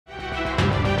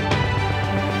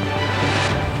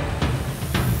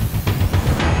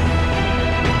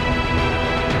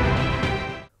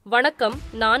வணக்கம்,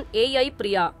 நான் AI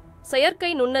பிரியா. செயற்கை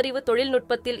நுண்ணறிவு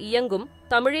தொழில்நுட்பத்தில் இயங்கும்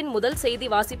தமிழின் முதல் செய்தி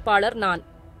வாசிப்பாளர் நான்.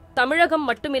 தமிழகம்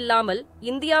மட்டுமில்லாமல்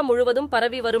இந்தியா முழுவதும்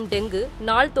பரவி வரும் டெங்கு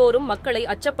நாள்தோறும் மக்களை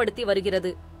அச்சப்படுத்தி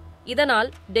வருகிறது. இதனால்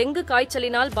டெங்கு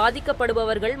காய்ச்சலினால்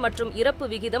பாதிக்கப்படுபவர்கள் மற்றும் இறப்பு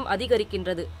விகிதம்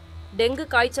அதிகரிக்கின்றது. டெங்கு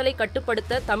காய்ச்சலை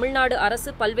கட்டுப்படுத்த தமிழ்நாடு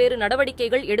அரசு பல்வேறு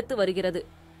நடவடிக்கைகள் எடுத்து வருகிறது.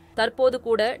 தற்போது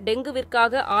கூட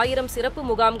டெங்குவிற்காக 1000 சிறப்பு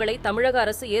முகாம்களை தமிழக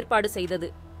அரசு ஏற்பாடு செய்தது.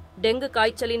 டெங்கு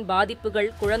காய்ச்சலின் பாதிப்புகள்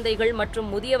குழந்தைகள் மற்றும்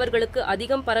முதியவர்களுக்கு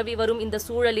அதிகம் பரவி வரும் இந்த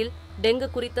சூழலில் டெங்கு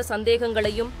குறித்த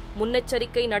சந்தேகங்களையும்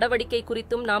முன்னெச்சரிக்கை நடவடிக்கை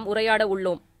குறித்தும் நாம் உரையாட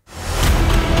உள்ளோம்.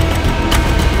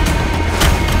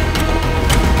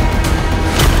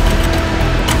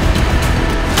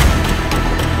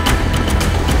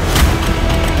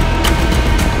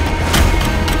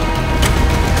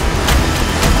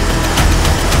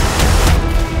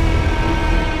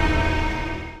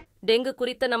 டெங்கு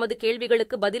குறித்த நமது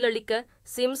கேள்விகளுக்கு பதிலளிக்க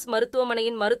சிம்ஸ்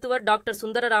மருத்துவமனையின் மருத்துவர் டாக்டர்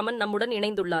சுந்தரராமன் நம்முடன்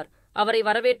இணைந்துள்ளார். அவரை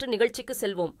வரவேற்று நிகழ்ச்சிக்கு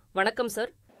செல்வோம். வணக்கம்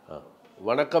சார்.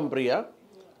 வணக்கம் பிரியா.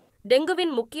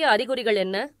 டெங்குவின் முக்கிய அறிகுறிகள்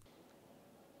என்ன?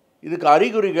 இதுக்கு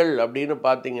அறிகுறிகள் அப்படின்னு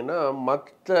பார்த்தீங்கன்னா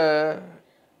மற்ற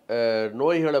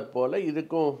நோய்களை போல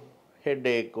இதுக்கும்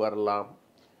ஹெட்ஏக் வரலாம்,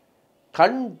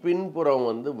 கண்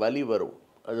பின்புறம் வலி வரும்.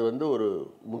 அது ஒரு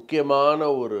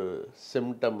முக்கியமான ஒரு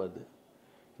சிம்டம். அது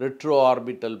ரெட்ரோ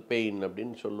ஆர்பிட்டல் பெயின்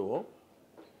அப்படின்னு சொல்லுவோம்.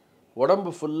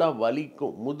 உடம்பு ஃபுல்லாக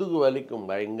வலிக்கும், முதுகு வலிக்கும்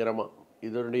பயங்கரமாக.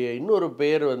 இதனுடைய இன்னொரு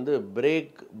பேர்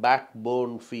பிரேக் பேக்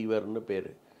போன் ஃபீவர்னு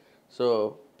பேர். ஸோ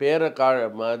பேரை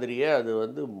மாதிரியே அது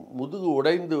முதுகு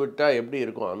உடைந்து விட்டால் எப்படி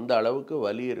இருக்கும் அந்த அளவுக்கு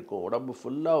வலி இருக்கும். உடம்பு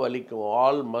ஃபுல்லாக வலிக்கும்,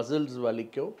 ஆல் மசில்ஸ்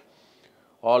வலிக்கும்,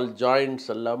 ஆல்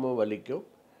ஜாயிண்ட்ஸ் எல்லாமே வலிக்கும்.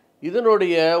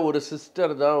 இதனுடைய ஒரு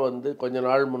சிஸ்டர் தான் கொஞ்ச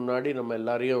நாள் முன்னாடி நம்ம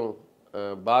எல்லாரையும்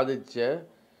பாதித்த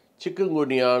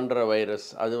சிக்குங்குனியான்ற வைரஸ்.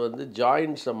 அது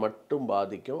ஜாயிண்ட்ஸை மட்டும்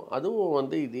பாதிக்கும். அதுவும்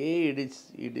இதே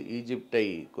ஈஜிப்டை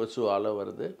கொசுவால்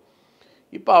வருது.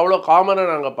 இப்போ அவ்வளோ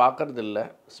காமனாக நாங்கள் பார்க்குறதில்ல.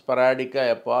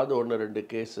 ஸ்பராடிக்காக எப்பாவது 1-2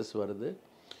 கேசஸ் வருது.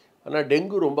 ஆனால்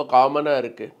டெங்கு ரொம்ப காமனாக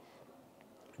இருக்குது.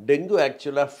 டெங்கு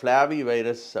ஆக்சுவலாக ஃப்ளாவி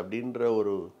வைரஸ் அப்படின்ற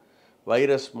ஒரு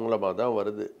வைரஸ் மூலமாக தான்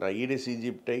வருது. நான் ஈடிஸ்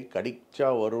ஈஜிப்டை கடிச்சா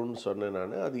வரும்னு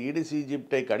சொன்னேன். அது ஈடிஸ்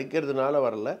ஈஜிப்டை கடிக்கிறதுனால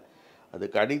வரல. அது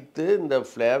கடித்து இந்த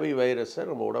ஃப்ளாவி வைரஸை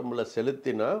நம்ம உடம்புல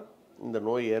செலுத்தினா இந்த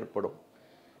நோய் ஏற்படும்.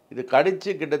 இது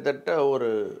கடித்து கிட்டத்தட்ட ஒரு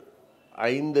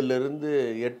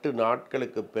 5-8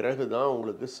 நாட்களுக்கு பிறகு தான்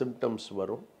உங்களுக்கு சிம்டம்ஸ்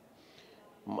வரும்.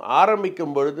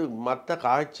 ஆரம்பிக்கும் பொழுது மற்ற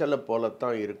காய்ச்சலை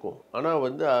போலத்தான் இருக்கும்.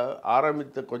 ஆனால்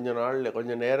ஆரம்பித்த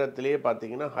கொஞ்ச நேரத்திலே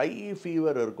பார்த்திங்கன்னா ஹை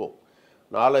ஃபீவர் இருக்கும்.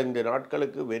 4-5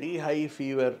 நாட்களுக்கு வெரி ஹை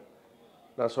ஃபீவர்.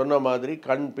 நான் சொன்ன மாதிரி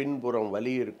கண் பின்புறம்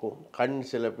வலி இருக்கும். கண்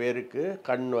சில பேருக்கு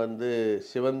கண்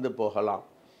சிவந்து போகலாம்.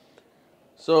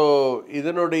 ஸோ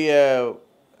இதனுடைய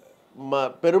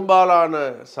பெரும்பாலான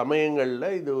சமயங்களில்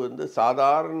இது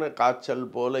சாதாரண காய்ச்சல்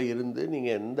போல் இருந்து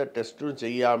நீங்கள் எந்த டெஸ்ட்டும்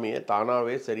செய்யாமையே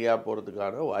தானாகவே சரியாக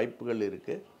போகிறதுக்கான வாய்ப்புகள்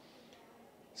இருக்குது.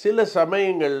 சில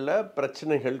சமயங்களில்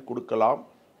பிரச்சனைகள் கொடுக்கலாம்.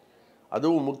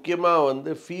 அதுவும்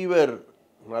முக்கியமாக ஃபீவர்,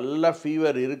 நல்ல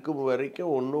ஃபீவர் இருக்கும்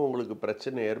வரைக்கும் ஒன்றும் உங்களுக்கு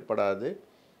பிரச்சனை ஏற்படாது.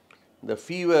 இந்த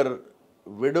ஃபீவர்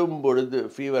விடும் பொழுது,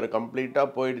 ஃபீவர் கம்ப்ளீட்டாக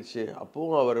போயிடுச்சு,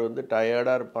 அப்பவும் அவர்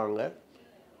டயர்டாக இருப்பாங்க.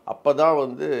 அப்போ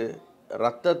தான்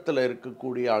இரத்தத்தில்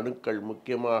இருக்கக்கூடிய அணுக்கள்,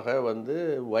 முக்கியமாக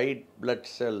ஒயிட் பிளட்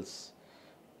செல்ஸ்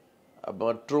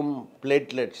மற்றும்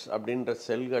பிளேட்லெட்ஸ் அப்படின்ற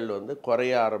செல்கள்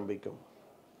குறைய ஆரம்பிக்கும்.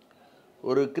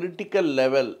 ஒரு கிரிட்டிக்கல்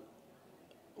லெவல்,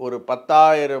 ஒரு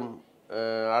 10,000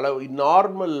 அளவு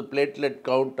நார்மல் பிளேட்லெட்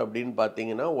கவுண்ட் அப்படின்னு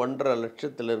பார்த்தீங்கன்னா 1.5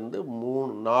 லட்சத்துலேருந்து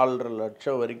 4.5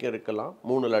 லட்சம் வரைக்கும் இருக்கலாம்.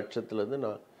 3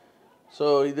 லட்சத்துலேருந்து ஸோ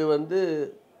இது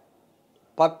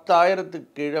 10,000க்கு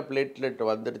கீழே பிளேட்லெட்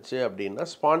வந்துடுச்சு அப்படின்னா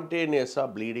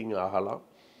ஸ்பான்டேனியஸாக ப்ளீடிங் ஆகலாம்.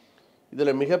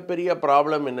 இதில் மிகப்பெரிய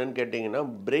ப்ராப்ளம் என்னன்னு கேட்டிங்கன்னா,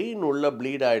 பிரெயின் உள்ள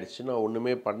ப்ளீட் ஆகிடுச்சுன்னா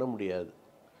ஒன்றுமே பண்ண முடியாது.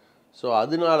 ஸோ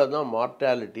அதனால தான்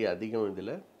மார்டாலிட்டி அதிகம்.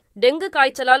 இதில் டெங்கு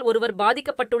காய்ச்சலால் ஒருவர்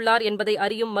பாதிக்கப்பட்டுள்ளார் என்பதை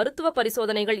அறியும் மருத்துவ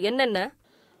பரிசோதனைகள் என்னென்ன?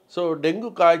 ஸோ டெங்கு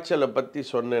காய்ச்சலை பற்றி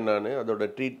சொன்னேன் நான். அதோட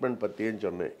ட்ரீட்மெண்ட் பற்றியும்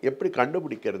சொன்னேன். எப்படி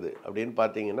கண்டுபிடிக்கிறது அப்படின்னு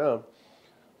பார்த்தீங்கன்னா,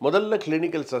 முதல்ல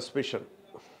கிளினிக்கல் சஸ்பிஷன்.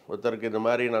 ஒருத்தருக்கு இந்த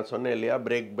மாதிரி நான் சொன்னேன் இல்லையா,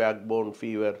 பிரேக் பேக் போன்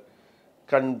ஃபீவர்,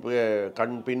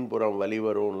 கண் பின்புறம் வலி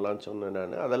வரும்லாம் சொன்னேன்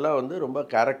நான். அதெல்லாம் ரொம்ப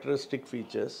கேரக்டரிஸ்டிக்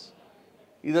ஃபீச்சர்ஸ்.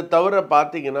 இதை தவிர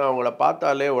பார்த்தீங்கன்னா அவங்கள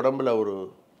பார்த்தாலே உடம்புல ஒரு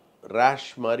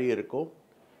ரேஷ் மாதிரி இருக்கும்.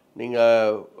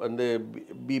 நீங்கள்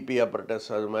பிபி அப்பரட்டஸ்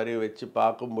அது மாதிரி வச்சு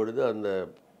பார்க்கும் பொழுது அந்த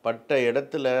பட்ட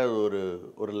இடத்துல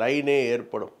ஒரு லைனே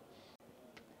ஏற்படும்.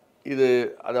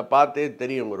 அதை பார்த்தே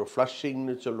தெரியும். ஒரு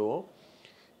ஃப்ளஷிங்னு சொல்லுவோம்.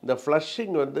 இந்த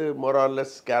ஃப்ளஷிங்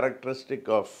மோரார்லெஸ்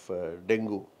கேரக்டரிஸ்டிக் ஆஃப்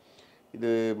டெங்கு.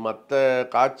 இது மற்ற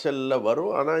காய்ச்சலில்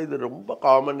வரும், ஆனால் இது ரொம்ப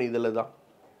காமன் இதில் தான்.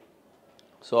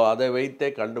 ஸோ அதை வைத்தே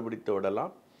கண்டுபிடித்து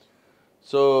விடலாம்.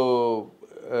 ஸோ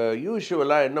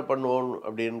யூஷுவலாக என்ன பண்ணுவோம்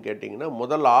அப்படின்னு கேட்டிங்கன்னா,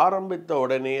 முதல் ஆரம்பித்த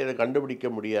உடனே அதை கண்டுபிடிக்க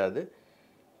முடியாது.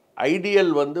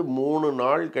 ஐடியல் வந்து 3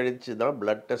 நாள் கழித்து தான்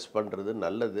பிளட் டெஸ்ட் பண்ணுறது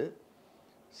நல்லது.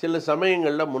 சில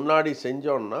சமயங்களில் முன்னாடி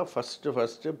செஞ்சோன்னா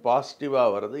ஃபஸ்ட்டு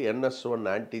பாசிட்டிவாக வர்றது NS1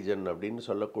 ஆன்டிஜன் அப்படின்னு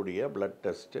சொல்லக்கூடிய பிளட்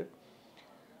டெஸ்ட்டு.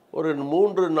 ஒரு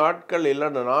 3 நாட்கள்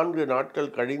இல்லைன்னா 4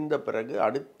 நாட்கள் கழிந்த பிறகு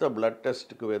அடுத்த பிளட்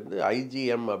டெஸ்ட்டுக்கு வந்து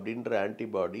IgM அப்படின்ற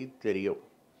ஆன்டிபாடி தெரியும்.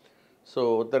 ஸோ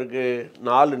ஒருத்தருக்கு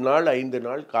 4 நாள் 5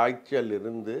 நாள் காய்ச்சல்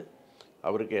இருந்து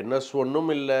அவருக்கு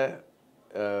NS1ம் இல்லை,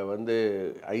 வந்து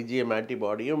IgM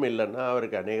ஆன்டிபாடியும் இல்லைன்னா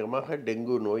அவருக்கு அநேகமாக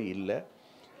டெங்கு நோய் இல்லை.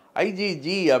 IgG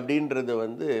அப்படின்றது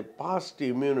வந்து பாஸ்ட்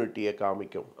இம்யூனிட்டியை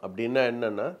காமிக்கும். அப்படின்னா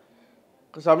என்னென்னா,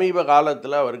 சமீப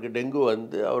காலத்தில் அவருக்கு டெங்கு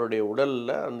வந்து அவருடைய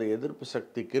உடலில் அந்த எதிர்ப்பு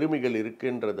சக்தி கிருமிகள்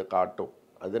இருக்குன்றதை காட்டும்.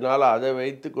 அதனால் அதை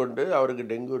வைத்து கொண்டு அவருக்கு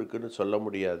டெங்கு இருக்குதுன்னு சொல்ல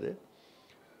முடியாது.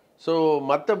 ஸோ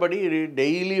மற்றபடி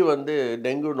டெய்லி வந்து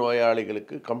டெங்கு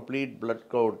நோயாளிகளுக்கு கம்ப்ளீட் பிளட்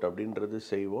கவுண்ட் அப்படின்றது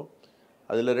செய்வோம்.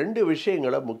 அதில் 2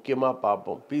 விஷயங்களை முக்கியமாக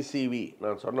பார்ப்போம். பிசிவி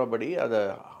நான் சொன்னபடி அதை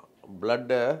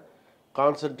பிளட்டை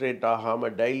கான்சன்ட்ரேட்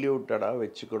ஆகாமல் டைல்யூட்டடாக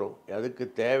வச்சுக்கணும். அதுக்கு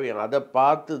தேவையான அதை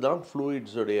பார்த்து தான்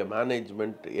ஃப்ளூயிட்ஸுடைய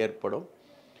மேனேஜ்மெண்ட் ஏற்படும்.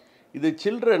 இது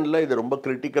சில்ட்ரனில் இது ரொம்ப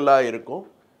கிரிட்டிக்கலாக இருக்கும்.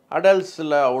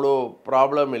 அடல்ட்ஸில் அவ்வளோ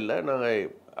ப்ராப்ளம் இல்லை. நாங்கள்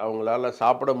அவங்களால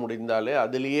சாப்பிட முடிந்தாலே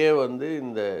அதுலேயே வந்து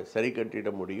இந்த சரி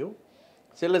கட்டிட முடியும்.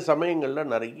 சில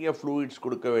சமயங்களில் நிறைய ஃப்ளூயிட்ஸ்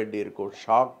கொடுக்க வேண்டியிருக்கும்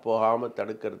ஷாக் போகாமல்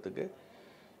தடுக்கிறதுக்கு.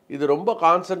 இது ரொம்ப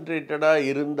கான்சன்ட்ரேட்டடாக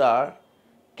இருந்தால்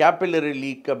கேபிலரி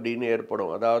லீக் அப்படின்னு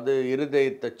ஏற்படும். அதாவது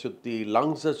இருதயத்தை சுற்றி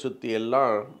லங்ஸை சுற்றி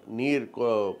எல்லாம் நீர்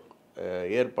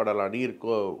ஏற்படலாம். நீர்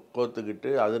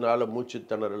கோத்துக்கிட்டு அதனால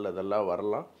மூச்சுத்திணறல் அதெல்லாம்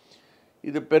வரலாம்.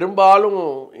 இது பெரும்பாலும்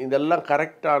இதெல்லாம்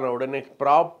கரெக்டான உடனே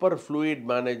ப்ராப்பர் ஃப்ளூயிட்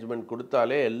மேனேஜ்மெண்ட்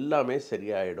கொடுத்தாலே எல்லாமே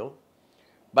சரியாயிடும்.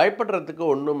 பயப்படுறதுக்கு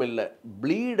ஒன்றும் இல்லை.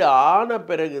 ப்ளீட் ஆன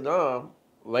பிறகு தான்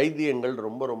வைத்தியங்கள்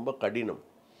ரொம்ப ரொம்ப கடினம்.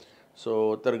 ஸோ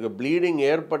ஒருத்தருக்கு ப்ளீடிங்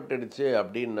ஏற்பட்டுடுச்சு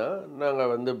அப்படின்னா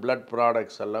நாங்கள் வந்து பிளட்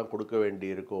ப்ராடக்ட்ஸ் எல்லாம் கொடுக்க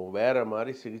வேண்டியிருக்கும். வேறு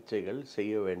மாதிரி சிகிச்சைகள்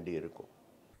செய்ய வேண்டியிருக்கும்.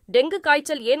 டெங்கு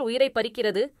காய்ச்சல் ஏன் உயிரை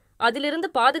பறிக்கிறது? அதிலிருந்து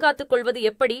பாதுகாத்துக் கொள்வது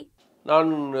எப்படி? நான்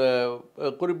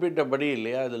குறிப்பிட்டபடி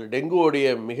இல்லையா, அதில் டெங்குவோடைய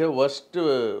மிக வர்ஸ்ட்டு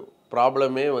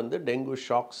ப்ராப்ளமே வந்து டெங்கு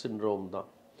ஷாக் சிண்ட்ரோம் தான்.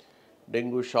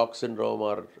 Dengue shock syndrome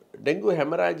R dengue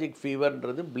haemorrhagic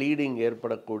ஃபீவர்ன்றது bleeding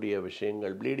ஏற்படக்கூடிய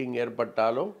விஷயங்கள். ப்ளீடிங்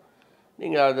ஏற்பட்டாலும்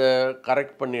நீங்கள் அதை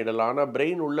கரெக்ட் பண்ணிடலாம். ஆனால்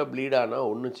பிரெயின் உள்ள ப்ளீடானால்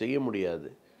ஒன்றும் செய்ய முடியாது.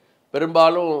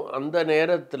 பெரும்பாலும் அந்த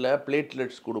நேரத்தில்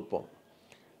பிளேட்லெட்ஸ் கொடுப்போம்.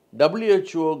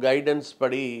 WHO கைடன்ஸ்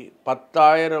படி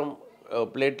 10,000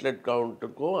 பிளேட்லெட்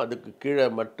கவுண்ட்டுக்கும் அதுக்கு கீழே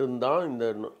மட்டும்தான் இந்த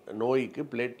நோய்க்கு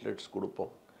பிளேட்லெட்ஸ்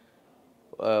கொடுப்போம்.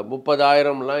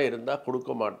 30,000லாம் இருந்தால்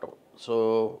கொடுக்க மாட்டோம். ஸோ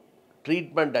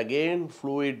ட்ரீட்மெண்ட் அகெயின்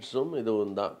ஃப்ளூயிட்ஸும்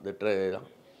இதுவும் தான் தான்.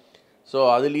 ஸோ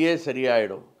அதுலேயே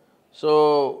சரியாயிடும். ஸோ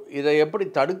இதை எப்படி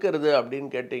தடுக்கிறது அப்படின்னு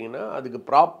கேட்டிங்கன்னா, அதுக்கு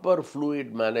ப்ராப்பர்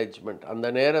ஃப்ளூயிட் மேனேஜ்மெண்ட் அந்த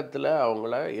நேரத்தில்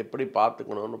அவங்கள எப்படி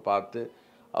பார்த்துக்கணுன்னு பார்த்து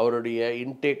அவருடைய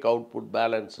இன்டேக் அவுட்புட்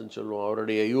பேலன்ஸ்ன்னு சொல்லுவோம்.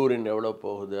 அவருடைய யூரின் எவ்வளோ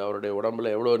போகுது, அவருடைய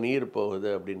உடம்புல எவ்வளோ நீர் போகுது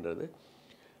அப்படின்றது.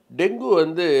 டெங்கு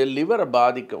வந்து லிவரை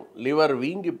பாதிக்கும். லிவர்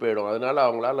வீங்கி போயிடும். அதனால்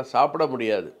அவங்களால சாப்பிட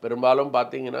முடியாது. பெரும்பாலும்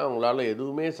பார்த்திங்கன்னா அவங்களால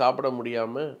எதுவுமே சாப்பிட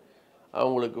முடியாமல்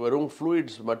அவங்களுக்கு வெறும்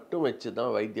ஃப்ளூயிட்ஸ் மட்டும் வச்சு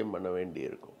தான் வைத்தியம் பண்ண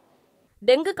வேண்டியிருக்கும்.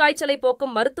 டெங்கு காய்ச்சலை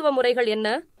போக்கும் மருத்துவ முறைகள் என்ன?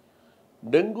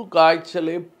 டெங்கு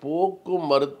காய்ச்சலை போக்கும்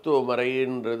மருத்துவ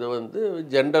முறைன்றது வந்து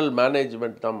ஜென்ரல்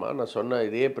மேனேஜ்மெண்ட் தான்மா. நான் சொன்ன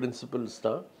இதே பிரின்சிபிள்ஸ்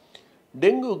தான்.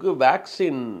 டெங்குவுக்கு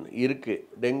வேக்சின் இருக்குது.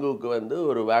 டெங்குவுக்கு வந்து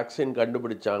ஒரு வேக்சின்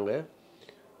கண்டுபிடிச்சாங்க.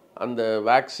 அந்த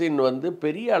வேக்சின் வந்து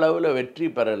பெரிய அளவில் வெற்றி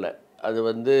பெறலை. அது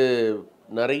வந்து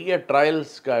நிறைய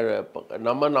ட்ரையல்ஸ்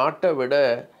நம்ம நாட்டை விட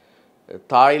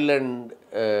தாய்லாந்து,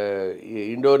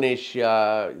 இந்தோனேஷியா,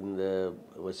 இந்த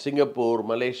சிங்கப்பூர்,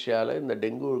 மலேசியாவில் இந்த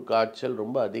டெங்கு காய்ச்சல்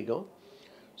ரொம்ப அதிகம்.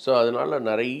 ஸோ அதனால்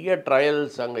நிறைய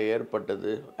ட்ரையல்ஸ் அங்கே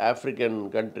ஏற்பட்டது. ஆஃப்ரிக்கன்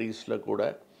கண்ட்ரீஸில் கூட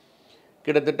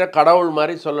கிட்டத்தட்ட கடவுள்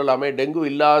மாதிரி சொல்லலாமே. டெங்கு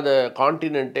இல்லாத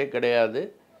காண்டினென்ட்டே கிடையாது.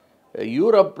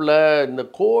 யூரோப்பில் இந்த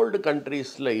கோல்டு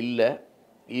கண்ட்ரீஸில் இல்லை.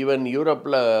 ஈவன்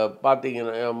யூரோப்பில்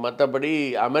பார்த்திங்கன்னா மற்றபடி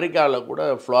அமெரிக்காவில் கூட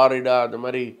ஃப்ளாரிடா அந்த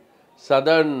மாதிரி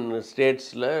சதர்ன்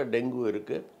ஸ்டேட்ஸில் டெங்கு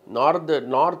இருக்குது.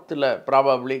 நார்த்தில்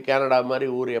ப்ராபப்ளி கனடா மாதிரி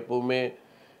ஊர் எப்போவுமே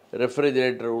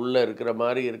ரெஃப்ரிஜரேட்டர் உள்ளே இருக்கிற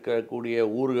மாதிரி இருக்கக்கூடிய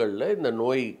ஊர்களில் இந்த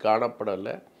நோய்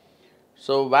காணப்படலை.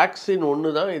 ஸோ வேக்சின் ஒன்று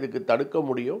தான் இதுக்கு தடுக்க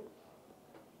முடியும்.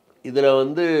 இதில்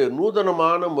வந்து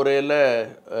நூதனமான முறையில்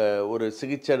ஒரு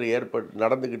சிகிச்சை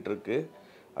நடந்துக்கிட்டு இருக்கு.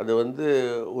 அது வந்து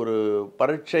ஒரு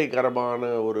பரீட்சைகரமான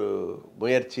ஒரு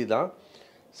முயற்சி தான்.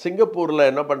 சிங்கப்பூரில்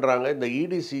என்ன பண்ணுறாங்க, இந்த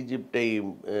ஈடிஸ் ஈஜிப்டை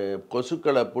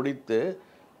கொசுக்களை பிடித்து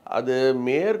அது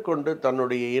மேற்கொண்டு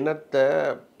தன்னுடைய இனத்தை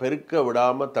பெருக்க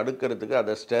விடாமல் தடுக்கிறதுக்கு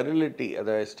அதை ஸ்டெரிலிட்டி,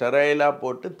 அதை ஸ்டெரைலாக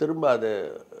போட்டு திரும்ப அதை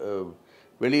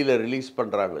வெளியில் ரிலீஸ்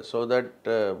பண்ணுறாங்க. ஸோ தட்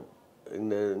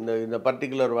இந்த இந்த இந்த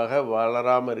பர்டிகுலர் வகை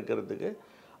வளராமல் இருக்கிறதுக்கு.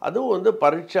 அதுவும் வந்து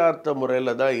பரீட்சார்த்த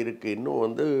முறையில் தான் இருக்குது. இன்னும்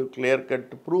வந்து கிளியர்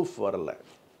கட் ப்ரூஃப் வரல.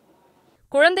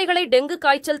 குழந்தைகளை டெங்கு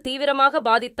காய்ச்சல் தீவிரமாக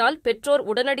பாதித்தால் பெற்றோர்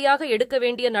உடனடியாக எடுக்க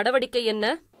வேண்டிய நடவடிக்கை என்ன?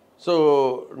 ஸோ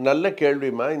நல்ல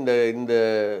கேள்விமா. இந்த இந்த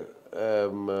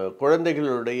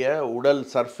குழந்தைகளுடைய உடல்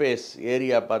சர்ஃபேஸ்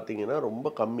ஏரியா பார்த்திங்கன்னா ரொம்ப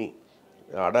கம்மி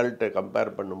அடல்ட்டை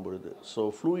கம்பேர் பண்ணும் பொழுது. ஸோ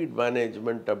ஃப்ளூயிட்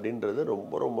மேனேஜ்மெண்ட் அப்படின்றது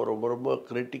ரொம்ப ரொம்ப ரொம்ப ரொம்ப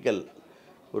கிரிட்டிக்கல்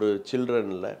ஒரு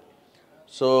சில்ட்ரனில்.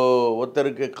 ஸோ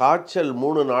ஒருத்தருக்கு காய்ச்சல்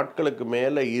 3 நாட்களுக்கு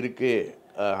மேலே இருக்குது,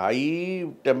 ஹை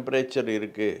டெம்பரேச்சர்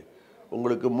இருக்குது,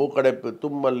 உங்களுக்கு மூக்கடைப்பு,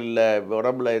 தும்மல் இல்லை,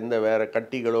 உடம்புல எந்த வேறு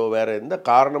கட்டிகளோ வேறு எந்த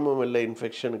காரணமும் இல்லை,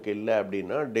 இன்ஃபெக்ஷனுக்கு இல்லை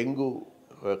அப்படின்னா டெங்கு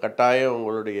கட்டாயம்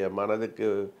உங்களுடைய மனதுக்கு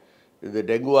இது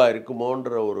டெங்குவாக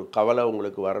இருக்குமோன்ற ஒரு கவலை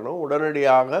உங்களுக்கு வரணும்.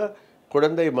 உடனடியாக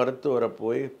குழந்தை மருத்துவரை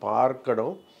போய்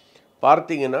பார்க்கணும்.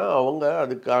 பார்த்தீங்கன்னா அவங்க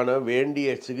அதுக்கான வேண்டிய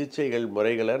சிகிச்சைகள்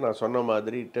முறைகளை நான் சொன்ன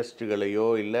மாதிரி டெஸ்ட்டுகளையோ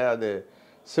இல்லை அது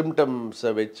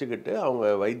சிம்டம்ஸை வச்சுக்கிட்டு அவங்க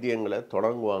வைத்தியங்களை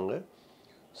தொடங்குவாங்க.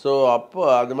 ஸோ அப்போ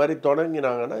அது மாதிரி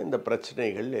தொடங்கினாங்கன்னா இந்த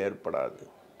பிரச்சனைகள் ஏற்படாது.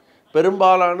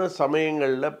 பெரும்பாலான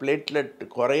சமயங்களில் பிளேட்லெட்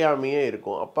குறையாமையே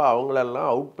இருக்கும். அப்போ அவங்களெல்லாம்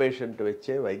அவுட் பேஷண்ட்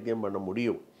வச்சே வைத்தியம் பண்ண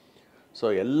முடியும். ஸோ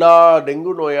எல்லா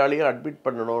டெங்கு நோயாளியும் அட்மிட்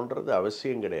பண்ணணுன்றது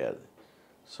அவசியம் கிடையாது.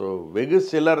 ஸோ வெகு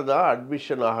சிலர் தான்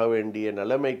அட்மிஷன் ஆக வேண்டிய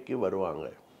நிலைமைக்கு வருவாங்க.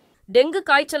 டெங்கு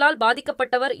காய்ச்சலால்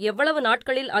பாதிக்கப்பட்டவர் எவ்வளவு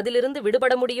நாட்களில் அதிலிருந்து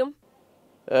விடுபட முடியும்?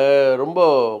 ரொம்ப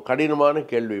கடினமான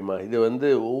கேள்விமா. இது வந்து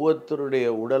ஒவ்வொருத்தருடைய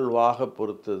உடல்வாக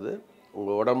பொறுத்தது,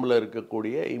 உங்கள் உடம்பில்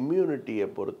இருக்கக்கூடிய இம்யூனிட்டியை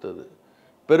பொறுத்தது.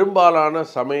 பெரும்பாலான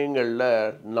சமயங்களில்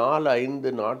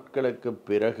 4-5 நாட்களுக்கு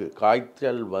பிறகு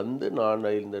காய்ச்சல் வந்து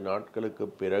 4-5 நாட்களுக்கு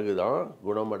பிறகு தான்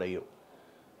குணமடையும்.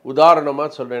 உதாரணமாக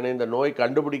சொல்கிறேனே, இந்த நோய்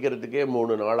கண்டுபிடிக்கிறதுக்கே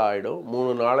 3 நாள் ஆகிடும்.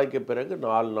 3 நாளைக்கு பிறகு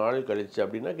 4 நாள் கழிச்சு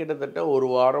அப்படின்னா கிட்டத்தட்ட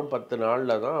 1 வாரம் 10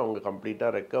 நாளில் தான் அவங்க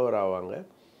கம்ப்ளீட்டாக ரெக்கவர் ஆவாங்க.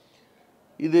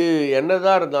 இது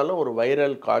என்னதான் இருந்தாலும் ஒரு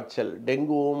வைரல் காய்ச்சல்,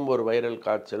 டெங்குவும் ஒரு வைரல்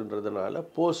காய்ச்சல்ன்றதுனால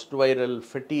போஸ்ட் வைரல்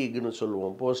ஃபெட்டீக்னு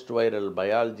சொல்லுவோம், போஸ்ட் வைரல்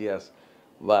பயால்ஜியாஸ்.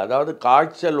 அதாவது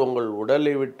காய்ச்சல் உங்கள்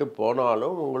உடலை விட்டு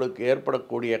போனாலும் உங்களுக்கு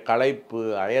ஏற்படக்கூடிய களைப்பு,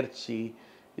 அயற்சி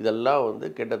இதெல்லாம் வந்து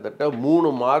கிட்டத்தட்ட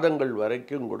 3 மாதங்கள்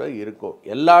வரைக்கும் கூட இருக்கும்.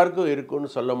 எல்லாருக்கும் இருக்குன்னு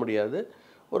சொல்ல முடியாது,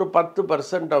 ஒரு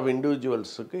 10% ஆஃப்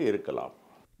இண்டிவிஜுவல்ஸுக்கு இருக்கலாம்.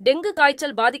 டெங்கு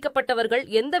காய்ச்சல் பாதிக்கப்பட்டவர்கள்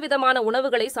எந்த விதமான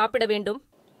உணவுகளை சாப்பிட வேண்டும்?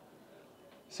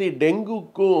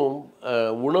 டெங்குக்கும்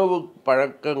உணவு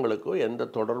பழக்கங்களுக்கும் எந்த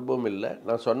தொடர்பும் இல்லை.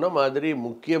 நான் சொன்ன மாதிரி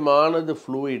முக்கியமானது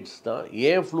ஃப்ளூயிட்ஸ் தான்.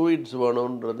 ஏன் ஃப்ளூயிட்ஸ்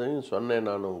வேணுன்றதையும் சொன்னேன்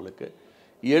நான் உங்களுக்கு.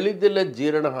 எளிதில்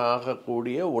ஜீரணம்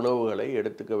ஆகக்கூடிய உணவுகளை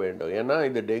எடுத்துக்க வேண்டும். ஏன்னா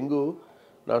இது டெங்கு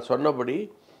நான் சொன்னபடி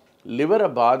லிவரை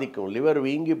பாதிக்கும். லிவர்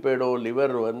வீங்கி போயிடும்,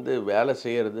 லிவர் வந்து வேலை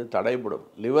செய்கிறது தடைபடும்.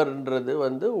 லிவர்ன்றது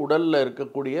வந்து உடலில்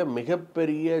இருக்கக்கூடிய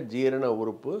மிகப்பெரிய ஜீரண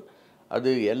உறுப்பு.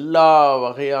 அது எல்லா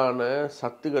வகையான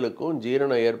சத்துகளுக்கும்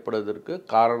ஜீரணம் ஏற்படுவதற்கு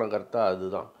காரணகர்த்தா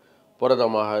அதுதான்.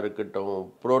 புரதமாக இருக்கட்டும்,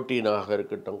 புரோட்டீனாக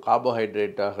இருக்கட்டும்,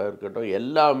 கார்போஹைட்ரேட்டாக இருக்கட்டும்,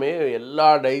 எல்லாமே எல்லா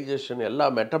டைஜஷன் எல்லா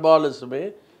மெட்டபாலிசமே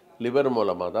லிவர்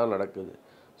மூலமாக தான் நடக்குது.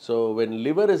 So when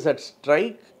liver is at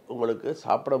strike உங்களுக்கு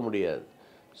சாப்பிட முடியாது.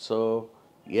 ஸோ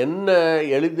என்ன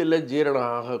எளிதில் ஜீரணம்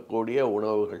ஆகக்கூடிய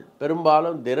உணவுகள்,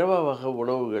 பெரும்பாலும் திரவ வகை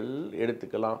உணவுகள்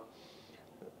எடுத்துக்கலாம்.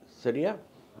 சரியா?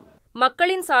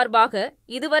 மக்களின் சார்பாக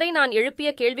இதுவரை நான் எழுப்பிய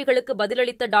கேள்விகளுக்கு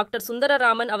பதிலளித்த டாக்டர்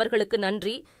சுந்தரராமன் அவர்களுக்கு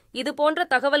நன்றி. இதுபோன்ற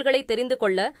தகவல்களை தெரிந்து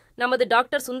கொள்ள நமது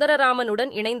டாக்டர்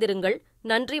சுந்தரராமனுடன் இணைந்திருங்கள்.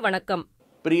 நன்றி, வணக்கம்.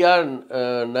 பிரியா,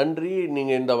 நன்றி.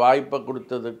 நீங்கள் இந்த வாய்ப்பை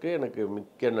கொடுத்ததுக்கு எனக்கு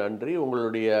மிக்க நன்றி.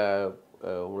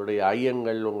 உங்களுடைய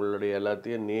ஐயங்கள் உங்களுடைய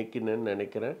எல்லாத்தையும் நீக்கினேன்னு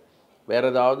நினைக்கிறேன். வேறு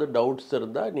ஏதாவது டவுட்ஸ்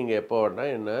இருந்தால் நீங்கள் எப்போ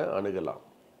வேணால் என்னை அணுகலாம்.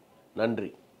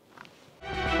 நன்றி.